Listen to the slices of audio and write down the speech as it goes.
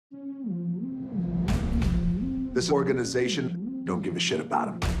This organization don't give a shit about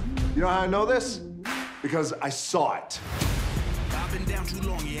him. You know how I know this? Because I saw it. I've been down too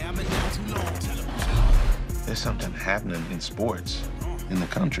long, yeah, I've been down too long. There's something happening in sports, in the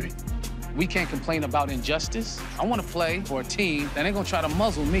country. We can't complain about injustice. I want to play for a team that ain't gonna try to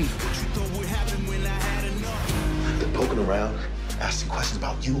muzzle me. They're poking around, asking questions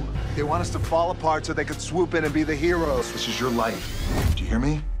about you. They want us to fall apart so they could swoop in and be the heroes. This is your life. Do you hear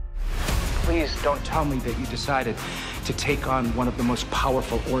me? Please don't tell me that you decided to take on one of the most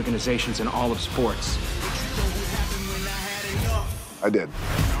powerful organizations in all of sports. I did.